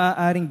lumahok,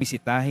 maaaring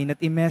bisitahin at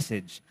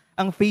i-message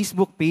ang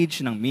Facebook page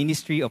ng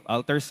Ministry of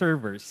Altar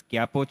Servers,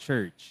 Quiapo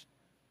Church.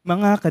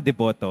 Mga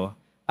kadeboto,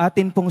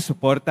 atin pong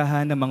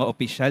suportahan ng mga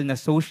opisyal na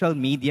social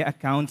media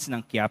accounts ng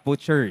Quiapo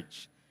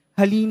Church.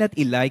 Halina't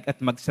i-like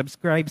at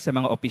mag-subscribe sa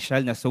mga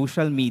opisyal na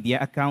social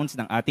media accounts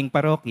ng ating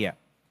parokya.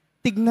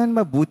 Tignan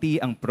mabuti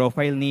ang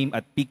profile name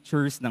at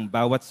pictures ng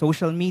bawat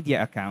social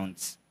media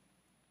accounts.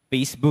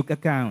 Facebook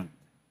account,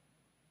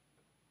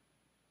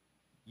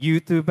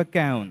 YouTube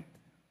account,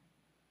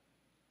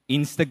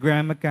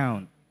 Instagram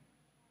account,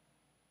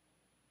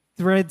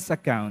 Threads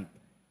account,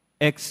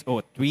 X o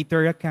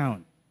Twitter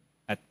account,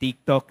 at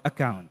TikTok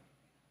account.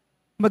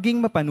 Maging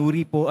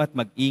mapanuri po at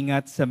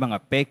mag-ingat sa mga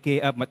peke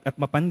at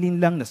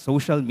mapanlinlang na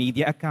social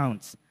media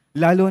accounts,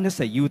 lalo na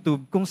sa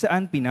YouTube kung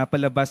saan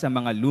pinapalabas ang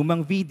mga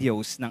lumang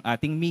videos ng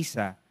ating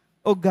misa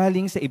o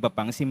galing sa iba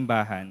pang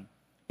simbahan.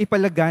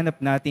 Ipalaganap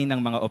natin ang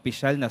mga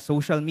opisyal na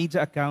social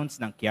media accounts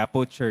ng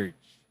Quiapo Church.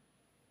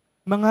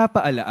 Mga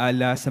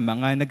paalaala sa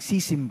mga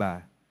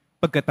nagsisimba.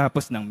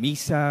 Pagkatapos ng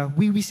misa,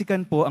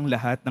 wiwisikan po ang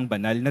lahat ng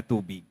banal na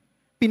tubig.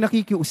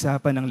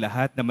 Pinakikiusapan ng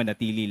lahat na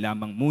manatili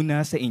lamang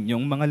muna sa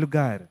inyong mga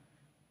lugar.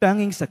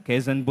 Tanging sa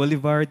Quezon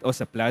Boulevard o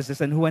sa Plaza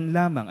San Juan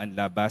lamang ang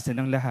labasan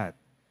ng lahat.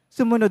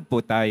 Sumunod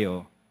po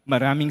tayo.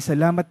 Maraming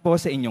salamat po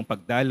sa inyong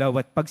pagdalaw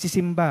at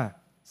pagsisimba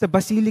sa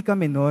Basilica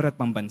Minor at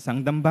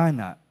Pambansang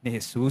Dambana ni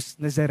Jesus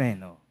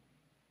Nazareno.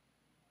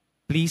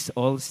 Please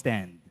all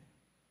stand.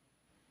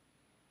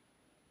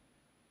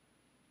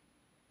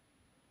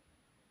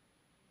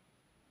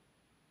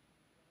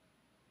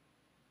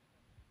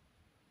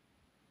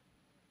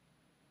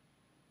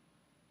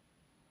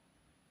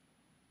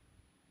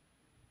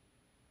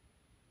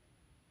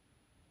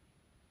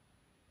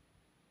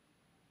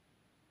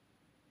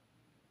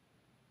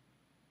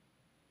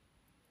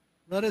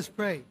 Let us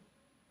pray.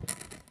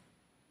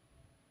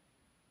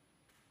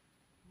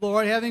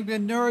 Lord, having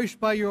been nourished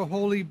by your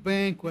holy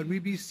banquet, we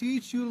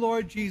beseech you,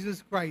 Lord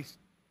Jesus Christ,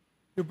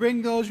 to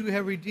bring those you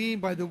have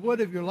redeemed by the wood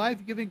of your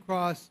life-giving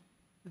cross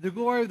to the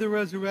glory of the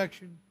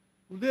resurrection,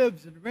 who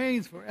lives and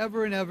reigns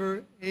forever and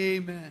ever.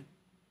 Amen.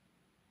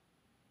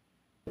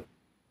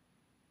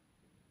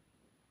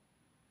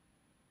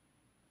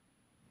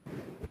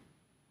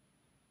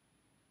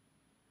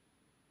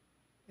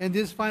 And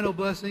this final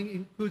blessing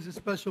includes a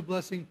special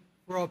blessing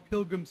for all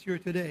pilgrims here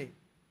today.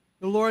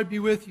 The Lord be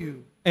with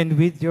you. And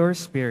with your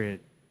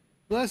spirit.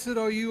 Blessed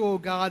are you, O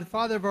God,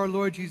 Father of our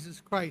Lord Jesus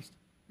Christ.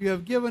 You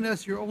have given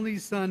us your only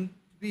Son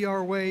to be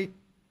our way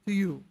to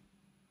you.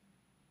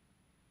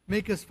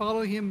 Make us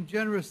follow him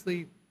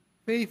generously,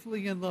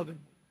 faithfully, and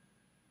lovingly.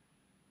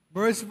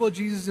 Merciful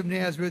Jesus of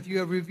Nazareth, you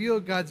have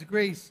revealed God's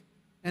grace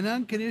and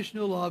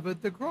unconditional love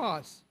at the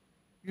cross.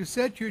 You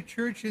set your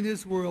church in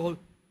this world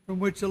from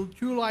which the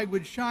true light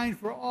would shine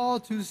for all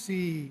to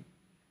see.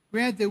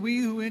 Grant that we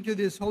who enter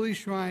this holy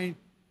shrine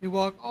may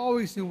walk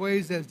always in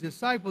ways as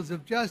disciples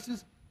of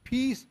justice,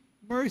 peace,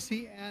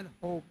 mercy, and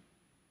hope.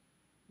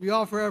 We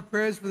offer our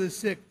prayers for the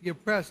sick, the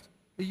oppressed,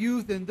 the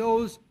youth, and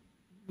those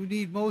who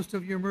need most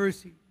of your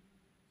mercy.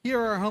 Hear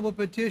our humble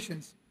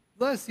petitions.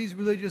 Bless these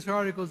religious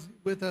articles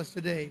with us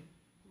today.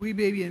 We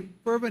may be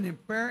fervent in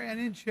prayer and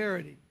in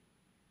charity.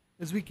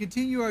 As we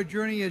continue our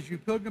journey as your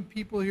pilgrim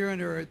people here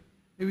on earth,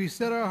 may we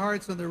set our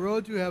hearts on the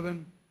road to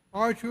heaven,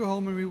 our true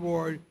home and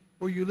reward,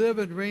 where you live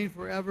and reign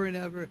forever and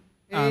ever.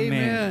 Amen.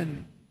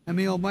 Amen. And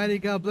may Almighty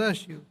God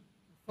bless you,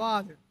 the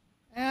Father,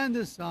 and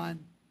the Son,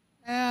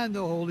 and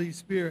the Holy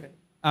Spirit.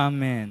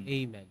 Amen.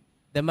 Amen.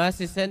 The Mass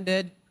is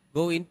ended.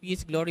 Go in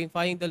peace,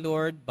 glorifying the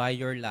Lord by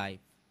your life.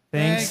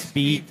 Thanks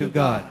be to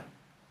God.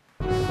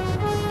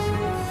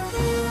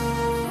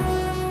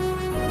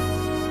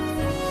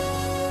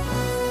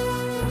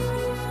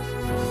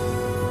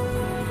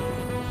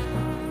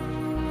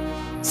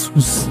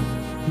 Jesus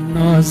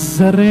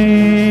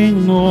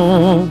Nazareno,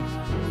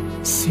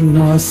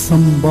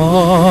 sinasamba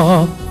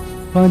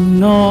ka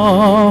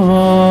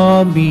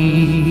namin.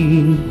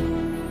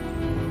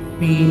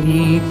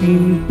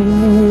 Pinipintuho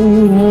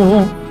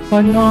ka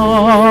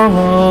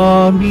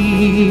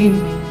namin.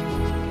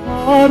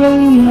 Aral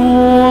mo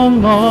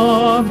ang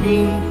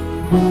aming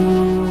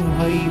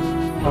buhay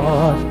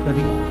at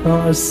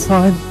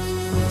kaligtasan.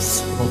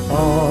 Sa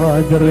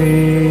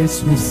Padre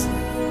Jesus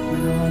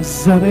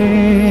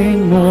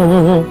Nazareno,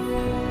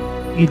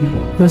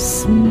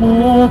 iligtas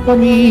mo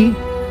kami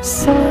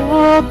sa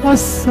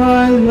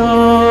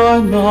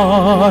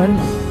kasalanan.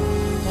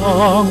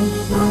 Ang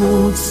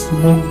krus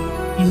mong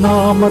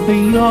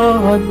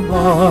pinamatayan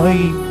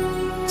ay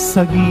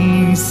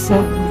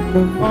sagisag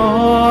ng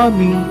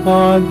aming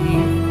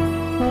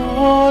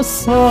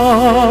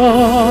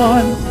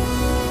kaligtasan.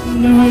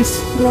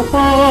 Nuestro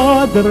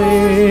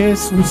Padre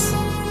Jesus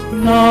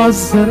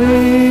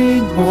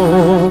Nazareno,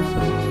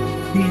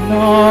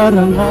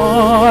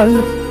 pinarangal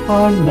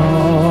ka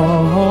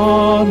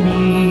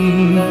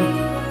namin.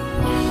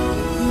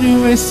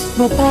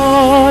 Nuestro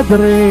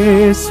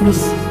Padre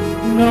Jesus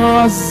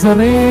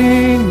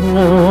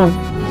Nazareno,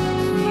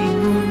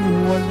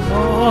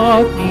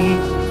 inuwalhati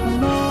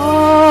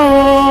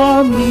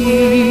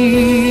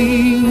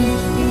namin.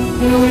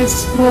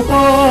 Nuestro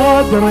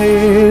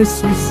Padre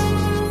Jesus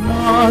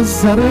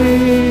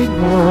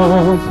Nazareno,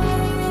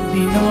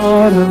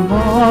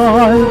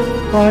 dinarangal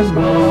ka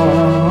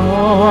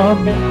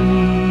namin.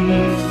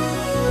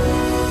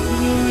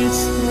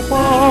 Nuestro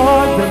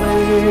Padre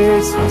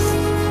Jesus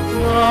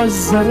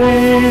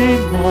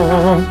Nazareno,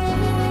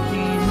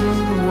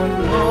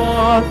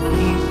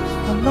 inuwalhati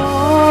ka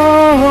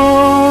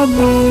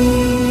namin.